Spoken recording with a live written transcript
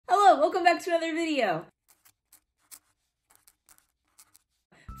back to another video.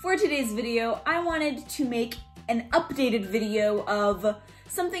 For today's video, I wanted to make an updated video of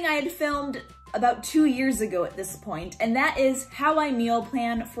something I had filmed about 2 years ago at this point, and that is how I meal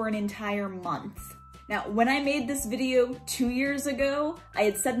plan for an entire month. Now, when I made this video 2 years ago, I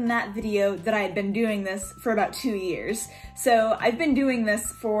had said in that video that I had been doing this for about 2 years. So I've been doing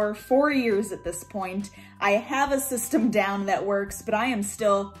this for 4 years at this point. I have a system down that works, but I am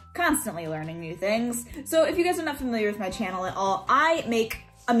still constantly learning new things. So if you guys are not familiar with my channel at all, I make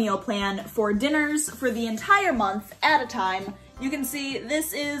a meal plan for dinners for the entire month at a time. You can see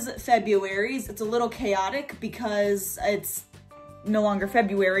this is February's. It's a little chaotic because it's no longer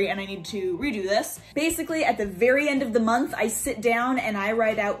February and I need to redo this. Basically, at the very end of the month, I sit down and I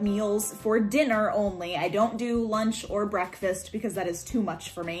write out meals for dinner only. I don't do lunch or breakfast because that is too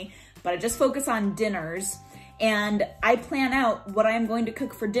much for me, but I just focus on dinners. And I plan out what I am going to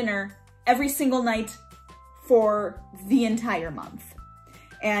cook for dinner every single night for the entire month.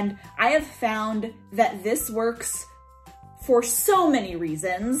 And I have found that this works for so many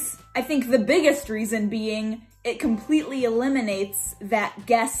reasons. I think the biggest reason being it completely eliminates that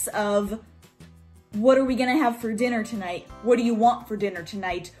guess of, what are we gonna have for dinner tonight? What do you want for dinner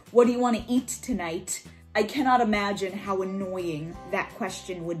tonight? What do you wanna eat tonight? I cannot imagine how annoying that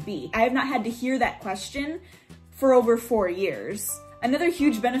question would be. I have not had to hear that question for over 4 years. Another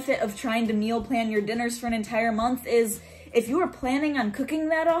huge benefit of trying to meal plan your dinners for an entire month is if you are planning on cooking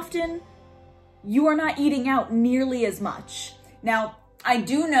that often, you are not eating out nearly as much. Now, I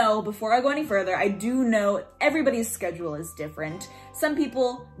do know, before I go any further, I do know everybody's schedule is different. Some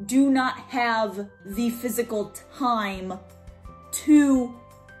people do not have the physical time to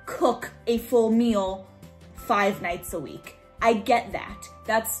cook a full meal 5 nights a week. I get that.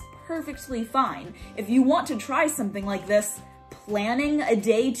 That's perfectly fine. If you want to try something like this, planning a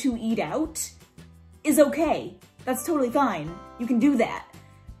day to eat out is okay. That's totally fine. You can do that.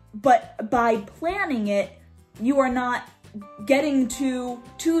 But by planning it, you are not getting to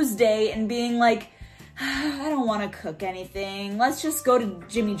Tuesday and being like, I don't want to cook anything. Let's just go to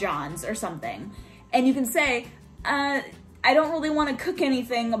Jimmy John's or something. And you can say, I don't really want to cook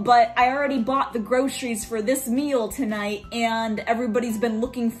anything, but I already bought the groceries for this meal tonight and everybody's been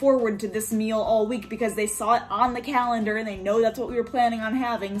looking forward to this meal all week because they saw it on the calendar and they know that's what we were planning on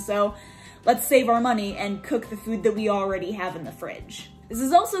having. So let's save our money and cook the food that we already have in the fridge. This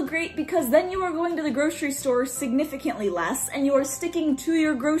is also great because then you are going to the grocery store significantly less and you are sticking to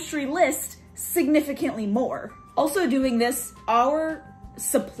your grocery list significantly more. Also doing this, our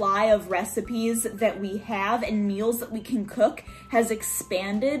supply of recipes that we have and meals that we can cook has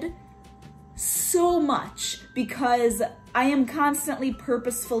expanded so much because I am constantly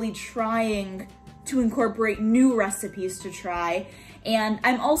purposefully trying to incorporate new recipes to try, and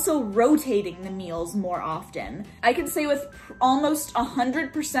I'm also rotating the meals more often. I can say with almost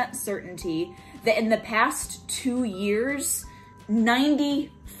 100% certainty that in the past 2 years,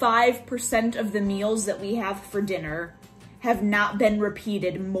 95% of the meals that we have for dinner have not been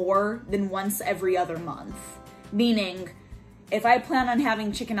repeated more than once every other month. Meaning, if I plan on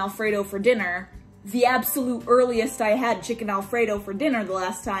having chicken Alfredo for dinner, the absolute earliest I had chicken Alfredo for dinner the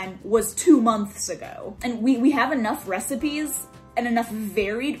last time was 2 months ago. And we have enough recipes and enough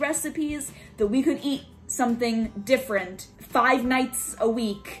varied recipes that we could eat something different 5 nights a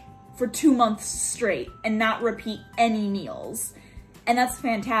week for 2 months straight and not repeat any meals. And that's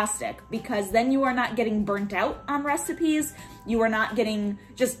fantastic because then you are not getting burnt out on recipes. You are not getting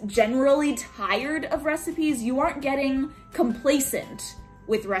just generally tired of recipes. You aren't getting complacent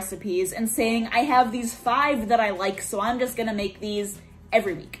with recipes and saying, I have these 5 that I like, so I'm just gonna make these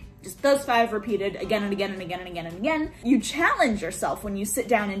every week. Just those 5 repeated again and again and again and again and again. You challenge yourself when you sit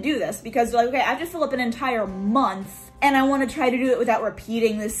down and do this because you're like, okay, I have to fill up an entire month and I wanna try to do it without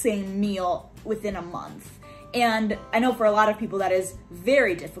repeating the same meal within a month. And I know for a lot of people that is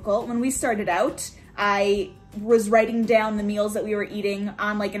very difficult. When we started out, I was writing down the meals that we were eating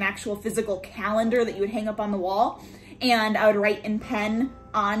on like an actual physical calendar that you would hang up on the wall. And I would write in pen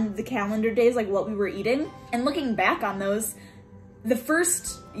on the calendar days, like what we were eating. And looking back on those, the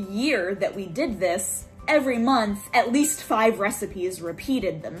first year that we did this, every month, at least 5 recipes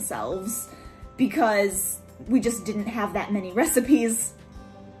repeated themselves because we just didn't have that many recipes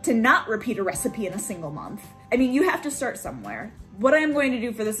to not repeat a recipe in a single month. I mean, you have to start somewhere. What I'm going to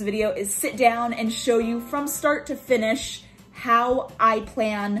do for this video is sit down and show you from start to finish how I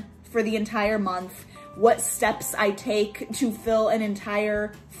plan for the entire month, what steps I take to fill an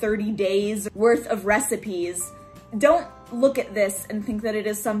entire 30 days worth of recipes. Don't look at this and think that it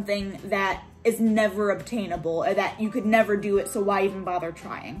is something that is never obtainable, or that you could never do it, so why even bother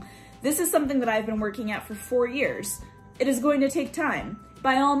trying? This is something that I've been working at for 4 years. It is going to take time.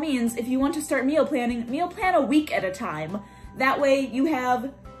 By all means, if you want to start meal planning, meal plan a week at a time. That way you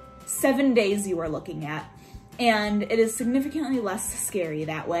have 7 days you are looking at, and it is significantly less scary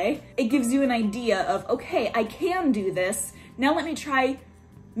that way. It gives you an idea of, okay, I can do this. Now let me try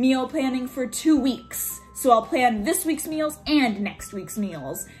meal planning for 2 weeks. So I'll plan this week's meals and next week's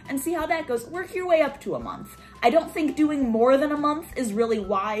meals and see how that goes. Work your way up to a month. I don't think doing more than a month is really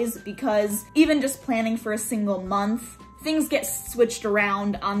wise, because even just planning for a single month, things get switched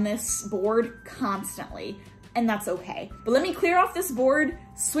around on this board constantly, and that's okay. But let me clear off this board,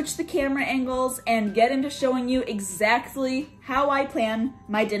 switch the camera angles, and get into showing you exactly how I plan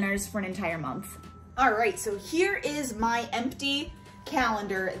my dinners for an entire month. All right, so here is my empty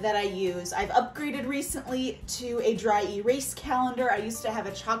calendar that I use. I've upgraded recently to a dry erase calendar. I used to have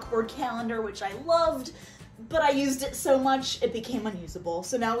a chalkboard calendar, which I loved, but I used it so much it became unusable.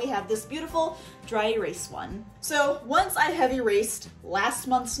 So now we have this beautiful dry erase one. So once I have erased last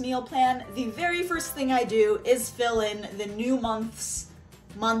month's meal plan, the very first thing I do is fill in the new month's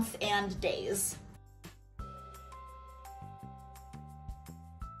month and days.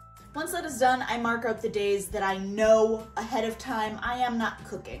 Once that is done, I mark out the days that I know ahead of time I am not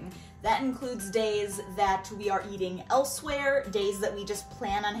cooking. That includes days that we are eating elsewhere, days that we just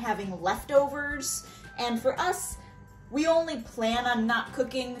plan on having leftovers, and for us, we only plan on not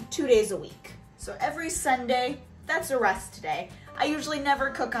cooking 2 days a week. So every Sunday, that's a rest day. I usually never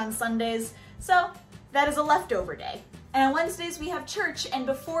cook on Sundays, so that is a leftover day. And on Wednesdays we have church, and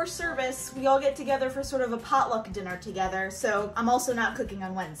before service we all get together for sort of a potluck dinner together, so I'm also not cooking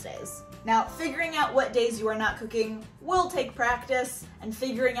on Wednesdays. Now, figuring out what days you are not cooking will take practice and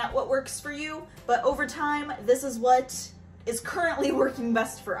figuring out what works for you, but over time this is what is currently working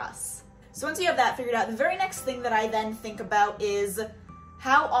best for us. So once you have that figured out, the very next thing that I then think about is,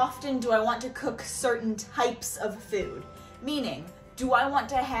 how often do I want to cook certain types of food? Meaning, do I want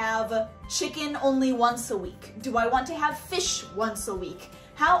to have chicken only once a week? Do I want to have fish once a week?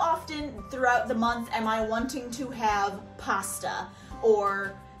 How often throughout the month am I wanting to have pasta?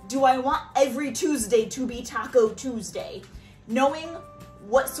 Or do I want every Tuesday to be Taco Tuesday? Knowing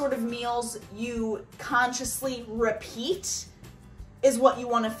what sort of meals you consciously repeat is what you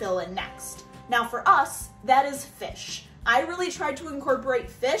want to fill in next. Now for us, that is fish. I really try to incorporate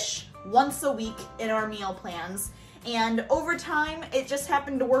fish once a week in our meal plans. And over time, it just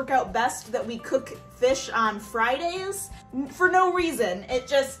happened to work out best that we cook fish on Fridays for no reason. It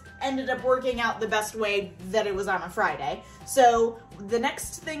just ended up working out the best way that it was on a Friday. So the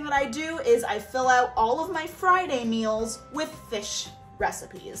next thing that I do is I fill out all of my Friday meals with fish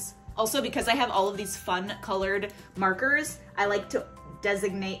recipes. Also, because I have all of these fun colored markers, I like to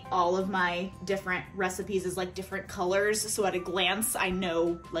designate all of my different recipes as like different colors, so at a glance I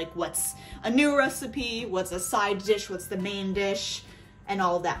know like what's a new recipe, what's a side dish, what's the main dish, and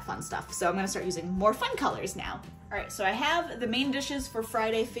all of that fun stuff. So I'm gonna start using more fun colors now. All right, so I have the main dishes for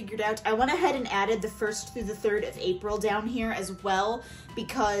Friday figured out. I went ahead and added the 1st through the 3rd of April down here as well,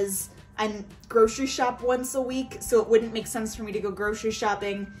 because I grocery shop once a week, so it wouldn't make sense for me to go grocery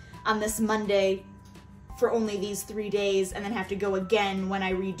shopping on this Monday for only these 3 days and then have to go again when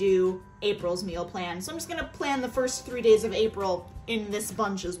I redo April's meal plan. So I'm just gonna plan the first 3 days of April in this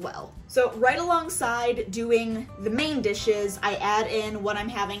bunch as well. So right alongside doing the main dishes, I add in what I'm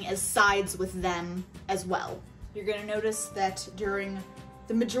having as sides with them as well. You're gonna notice that during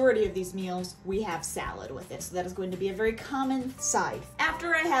the majority of these meals, we have salad with it. So that is going to be a very common side.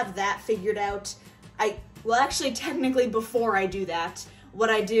 After I have that figured out, well actually technically before I do that, what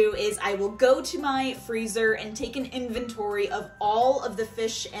I do is I will go to my freezer and take an inventory of all of the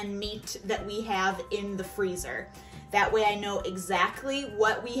fish and meat that we have in the freezer. That way I know exactly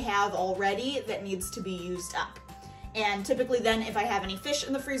what we have already that needs to be used up. And typically then if I have any fish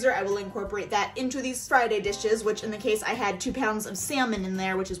in the freezer, I will incorporate that into these Friday dishes, which in the case I had 2 pounds of salmon in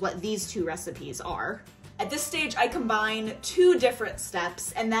there, which is what these 2 recipes are. At this stage I combine 2 different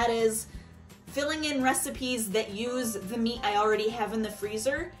steps, and that is filling in recipes that use the meat I already have in the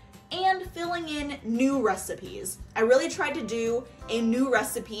freezer, and filling in new recipes. I really try to do a new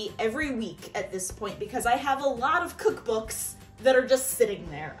recipe every week at this point because I have a lot of cookbooks that are just sitting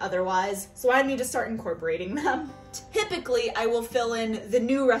there otherwise, so I need to start incorporating them. Typically, I will fill in the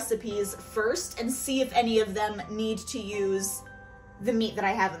new recipes first and see if any of them need to use the meat that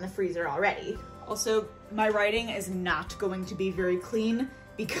I have in the freezer already. Also, my writing is not going to be very clean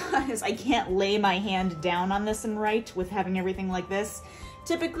because I can't lay my hand down on this and write with having everything like this.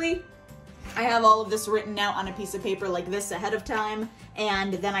 Typically, I have all of this written out on a piece of paper like this ahead of time,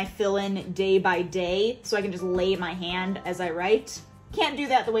 and then I fill in day by day so I can just lay my hand as I write. Can't do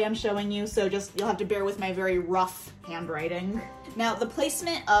that the way I'm showing you, so just you'll have to bear with my very rough handwriting. Now, the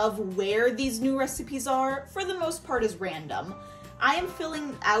placement of where these new recipes are, for the most part, is random. I am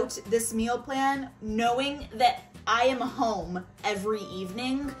filling out this meal plan knowing that I am home every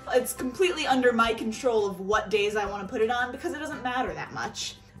evening. It's completely under my control of what days I want to put it on because it doesn't matter that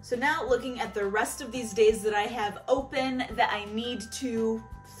much. So now looking at the rest of these days that I have open that I need to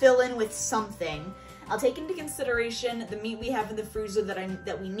fill in with something, I'll take into consideration the meat we have in the freezer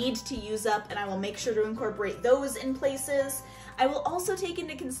that we need to use up, and I will make sure to incorporate those in places. I will also take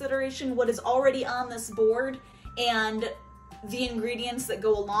into consideration what is already on this board and the ingredients that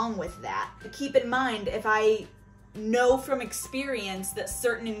go along with that. Keep in mind, if I know from experience that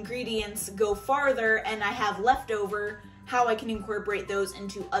certain ingredients go farther and I have leftover, how I can incorporate those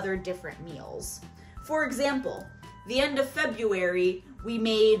into other different meals. For example, the end of February, we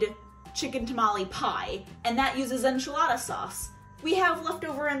made chicken tamale pie, and that uses enchilada sauce. We have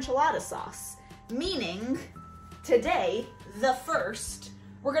leftover enchilada sauce, meaning today, the 1st,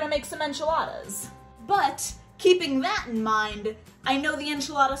 we're gonna make some enchiladas. But keeping that in mind, I know the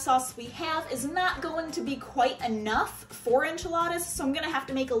enchilada sauce we have is not going to be quite enough for enchiladas, so I'm gonna have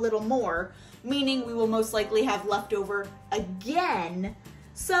to make a little more, meaning we will most likely have leftover again.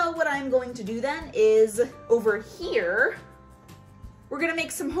 So what I'm going to do then is, over here, we're gonna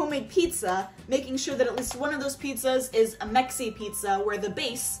make some homemade pizza, making sure that at least one of those pizzas is a Mexi pizza where the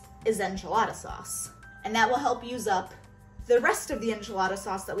base is enchilada sauce. And that will help use up the rest of the enchilada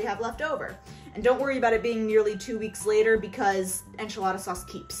sauce that we have left over. And don't worry about it being nearly 2 weeks later because enchilada sauce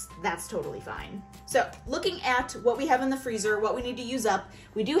keeps. That's totally fine. So looking at what we have in the freezer, what we need to use up,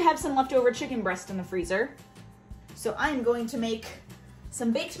 we do have some leftover chicken breast in the freezer. So I'm going to make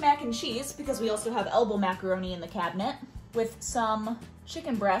some baked mac and cheese because we also have elbow macaroni in the cabinet with some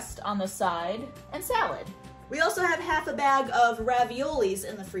chicken breast on the side and salad. We also have half a bag of raviolis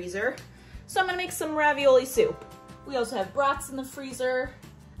in the freezer. So I'm gonna make some ravioli soup. We also have brats in the freezer.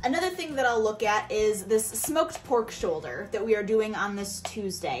 Another thing that I'll look at is this smoked pork shoulder that we are doing on this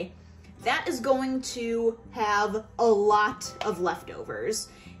Tuesday. That is going to have a lot of leftovers.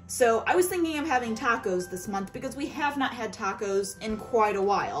 So I was thinking of having tacos this month because we have not had tacos in quite a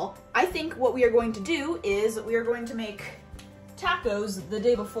while. I think what we are going to do is we are going to make tacos the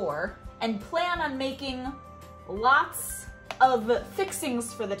day before and plan on making lots of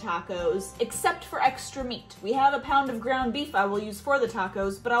fixings for the tacos, except for extra meat. We have a pound of ground beef I will use for the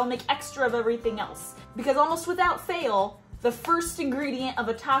tacos, but I'll make extra of everything else. Because almost without fail, the first ingredient of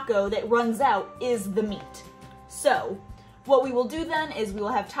a taco that runs out is the meat. So, what we will do then is we will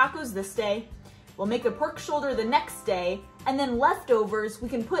have tacos this day, we'll make a pork shoulder the next day, and then leftovers, we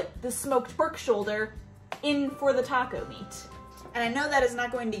can put the smoked pork shoulder in for the taco meat. And I know that is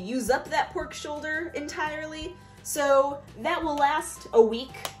not going to use up that pork shoulder entirely, so that will last a week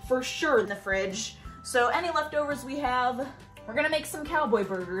for sure in the fridge. So any leftovers we have, we're gonna make some cowboy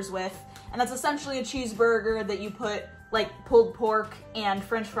burgers with, and that's essentially a cheeseburger that you put like pulled pork and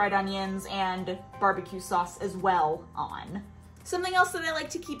French fried onions and barbecue sauce as well on. Something else that I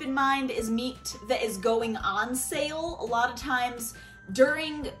like to keep in mind is meat that is going on sale. A lot of times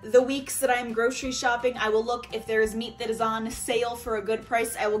during the weeks that I'm grocery shopping, I will look if there is meat that is on sale for a good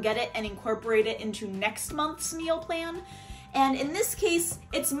price. I will get it and incorporate it into next month's meal plan. And in this case,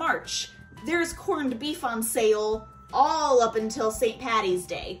 it's March. There's corned beef on sale all up until St. Patty's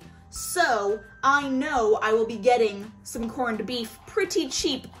Day. So I know I will be getting some corned beef pretty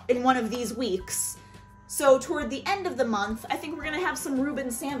cheap in one of these weeks. So toward the end of the month, I think we're gonna have some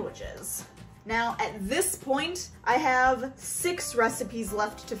Reuben sandwiches. Now, at this point, I have 6 recipes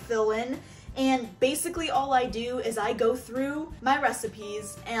left to fill in, and basically all I do is I go through my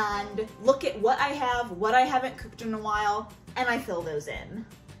recipes and look at what I have, what I haven't cooked in a while, and I fill those in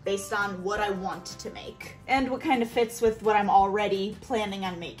based on what I want to make and what kind of fits with what I'm already planning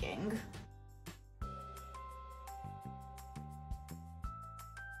on making.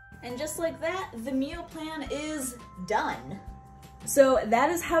 And just like that, the meal plan is done. So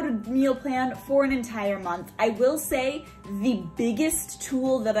that is how to meal plan for an entire month. I will say the biggest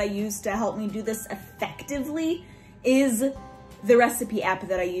tool that I use to help me do this effectively is the recipe app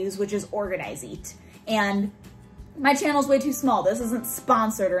that I use, which is Organize Eat. And my channel's way too small. This isn't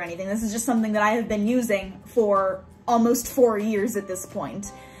sponsored or anything. This is just something that I have been using for almost 4 years at this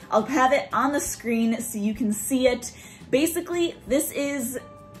point. I'll have it on the screen so you can see it. Basically, this is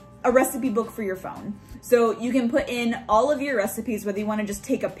a recipe book for your phone. So you can put in all of your recipes, whether you want to just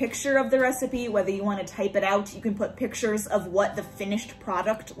take a picture of the recipe, whether you want to type it out. You can put pictures of what the finished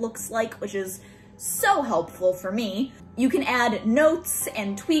product looks like, which is so helpful for me. You can add notes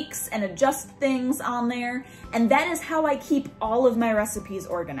and tweaks and adjust things on there, and that is how I keep all of my recipes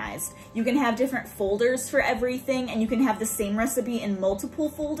organized. You can have different folders for everything, and you can have the same recipe in multiple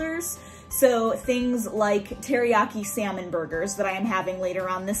folders. So things like teriyaki salmon burgers that I am having later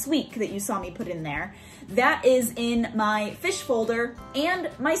on this week that you saw me put in there, that is in my fish folder and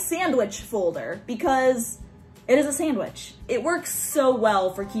my sandwich folder because it is a sandwich. It works so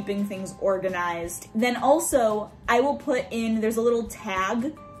well for keeping things organized. Then also, I will put in, there's a little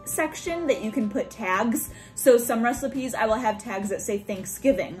tag section that you can put tags. So some recipes, I will have tags that say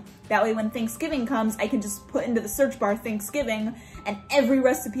Thanksgiving. That way when Thanksgiving comes, I can just put into the search bar Thanksgiving, and every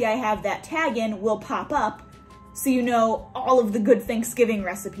recipe I have that tag in will pop up, so you know all of the good Thanksgiving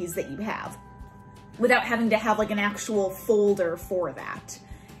recipes that you have, without having to have like an actual folder for that.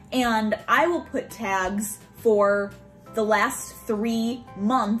 And I will put tags for the last 3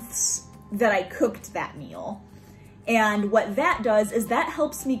 months that I cooked that meal. And what that does is that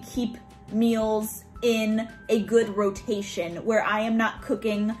helps me keep meals in a good rotation where I am not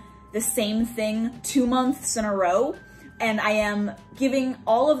cooking the same thing 2 months in a row, and I am giving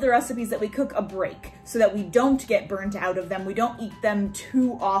all of the recipes that we cook a break so that we don't get burnt out of them, we don't eat them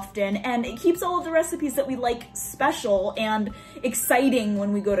too often, and it keeps all of the recipes that we like special and exciting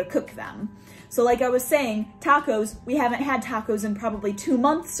when we go to cook them. So like I was saying, tacos, we haven't had tacos in probably 2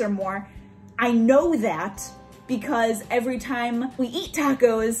 months or more. I know that because every time we eat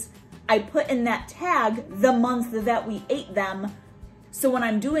tacos, I put in that tag the month that we ate them. So when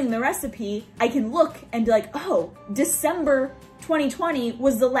I'm doing the recipe, I can look and be like, oh, December 2020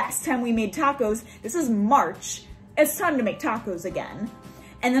 was the last time we made tacos. This is March. It's time to make tacos again.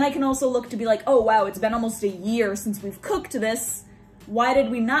 And then I can also look to be like, oh wow, it's been almost a year since we've cooked this. Why did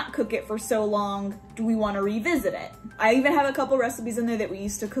we not cook it for so long? Do we want to revisit it? I even have a couple recipes in there that we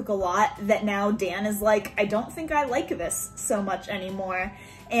used to cook a lot that now Dan is like, I don't think I like this so much anymore.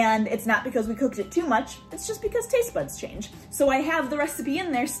 And it's not because we cooked it too much, it's just because taste buds change. So I have the recipe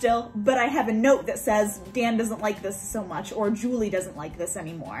in there still, but I have a note that says Dan doesn't like this so much, or Julie doesn't like this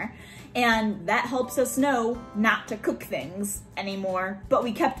anymore. And that helps us know not to cook things anymore, but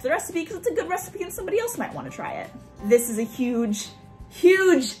we kept the recipe because it's a good recipe and somebody else might want to try it. This is a huge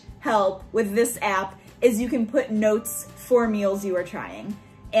help with this app, is you can put notes for meals you are trying.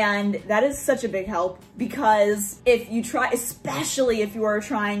 And that is such a big help because if you try, especially if you are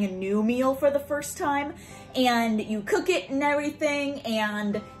trying a new meal for the first time and you cook it and everything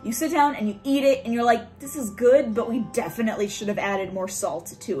and you sit down and you eat it and you're like, this is good, but we definitely should have added more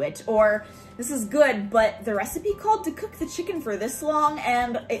salt to it. Or this is good, but the recipe called to cook the chicken for this long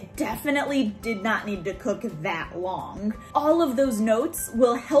and it definitely did not need to cook that long. All of those notes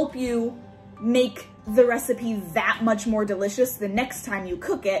will help you make the recipe that much more delicious the next time you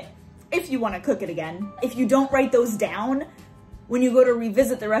cook it, if you want to cook it again. If you don't write those down, when you go to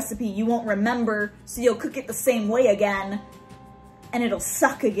revisit the recipe, you won't remember, so you'll cook it the same way again, and it'll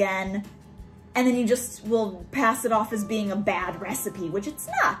suck again, and then you just will pass it off as being a bad recipe, which it's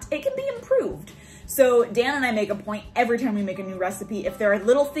not. It can be improved. So Dan and I make a point every time we make a new recipe, if there are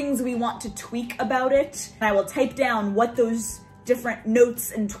little things we want to tweak about it, I will type down what those different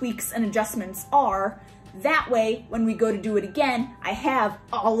notes and tweaks and adjustments are. That way, when we go to do it again, I have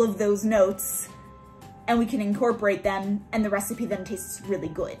all of those notes and we can incorporate them and the recipe then tastes really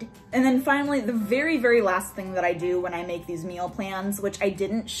good. And then finally, the very last thing that I do when I make these meal plans, which I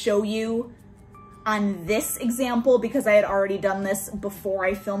didn't show you on this example because I had already done this before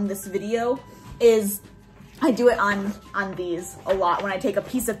I filmed this video, is I do it on these a lot when I take a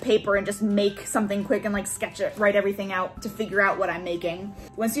piece of paper and just make something quick and like sketch it, write everything out to figure out what I'm making.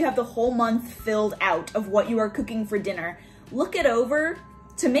 Once you have the whole month filled out of what you are cooking for dinner, look it over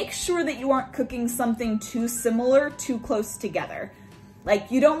to make sure that you aren't cooking something too similar, too close together.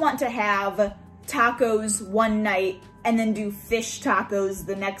 Like you don't want to have tacos one night and then do fish tacos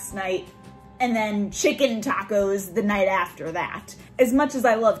the next night and then chicken tacos the night after that. As much as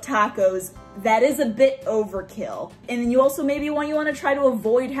I love tacos, that is a bit overkill. And then you also maybe want to try to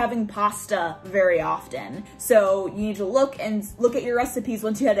avoid having pasta very often. So you need to look at your recipes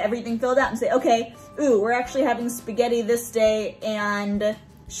once you had everything filled out and say, okay, ooh, we're actually having spaghetti this day and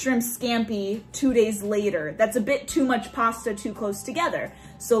shrimp scampi 2 days later. That's a bit too much pasta too close together.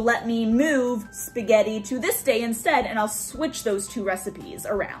 So let me move spaghetti to this day instead, and I'll switch those two recipes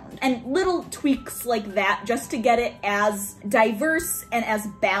around. And little tweaks like that just to get it as diverse and as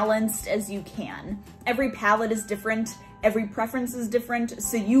balanced as you can. Every palate is different, Every preference is different,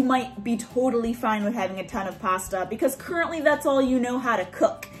 so you might be totally fine with having a ton of pasta because currently that's all you know how to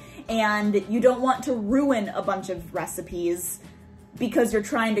cook, and you don't want to ruin a bunch of recipes because you're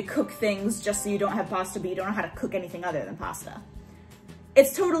trying to cook things just so you don't have pasta, but you don't know how to cook anything other than pasta.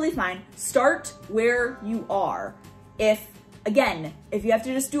 It's totally fine. Start where you are. If you have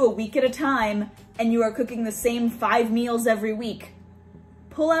to just do a week at a time and you are cooking the same 5 meals every week,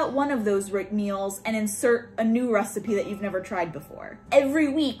 pull out one of those meals and insert a new recipe that you've never tried before. Every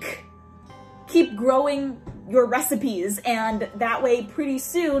week, keep growing your recipes, and that way pretty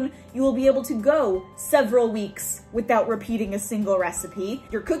soon you will be able to go several weeks without repeating a single recipe.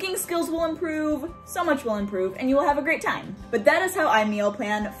 Your cooking skills will improve, so much will improve, and you will have a great time. But that is how I meal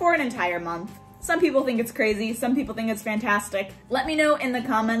plan for an entire month. Some people think it's crazy, some people think it's fantastic. Let me know in the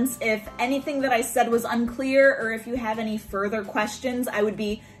comments if anything that I said was unclear or if you have any further questions. I would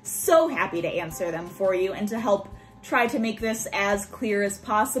be so happy to answer them for you and to help try to make this as clear as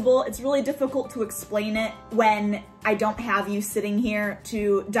possible. It's really difficult to explain it when I don't have you sitting here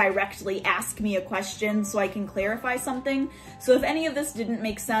to directly ask me a question so I can clarify something. So if any of this didn't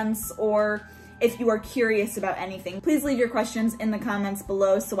make sense, or if you are curious about anything, please leave your questions in the comments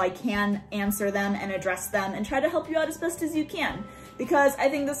below so I can answer them and address them and try to help you out as best as you can. Because I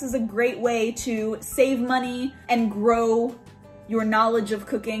think this is a great way to save money and grow your knowledge of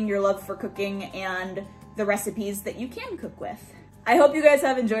cooking, your love for cooking, and the recipes that you can cook with. I hope you guys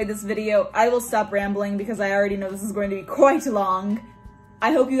have enjoyed this video. I will stop rambling because I already know this is going to be quite long.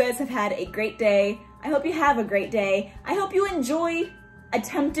 I hope you guys have had a great day. I hope you have a great day. I hope you enjoy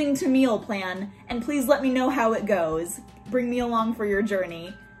attempting to meal plan, and please let me know how it goes. Bring me along for your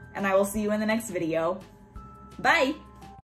journey, and I will see you in the next video. Bye!